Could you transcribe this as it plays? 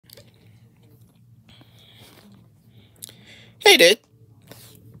Hey, dude.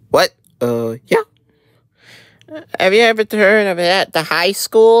 What? Yeah. Have you ever heard of it at the high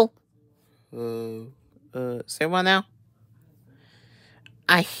school? Say what now?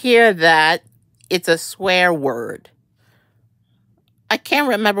 I hear that it's a swear word. I can't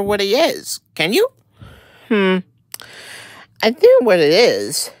remember what it is. Can you? I know what it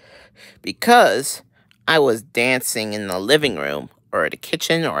is because I was dancing in the living room or the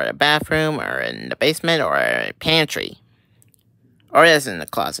kitchen or the bathroom or in the basement or a pantry. Or it's in the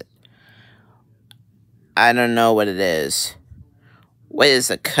closet. I don't know what it is. What is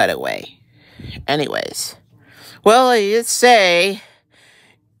a cutaway? Anyways. Well, I did say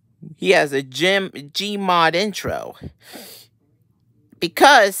he has a Gmod intro.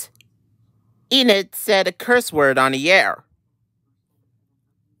 Because Enid said a curse word on the air.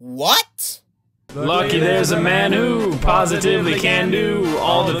 What? Lucky there's a man who positively can do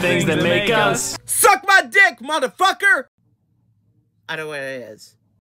all the things that make us Suck my dick, motherfucker! I don't know what it is.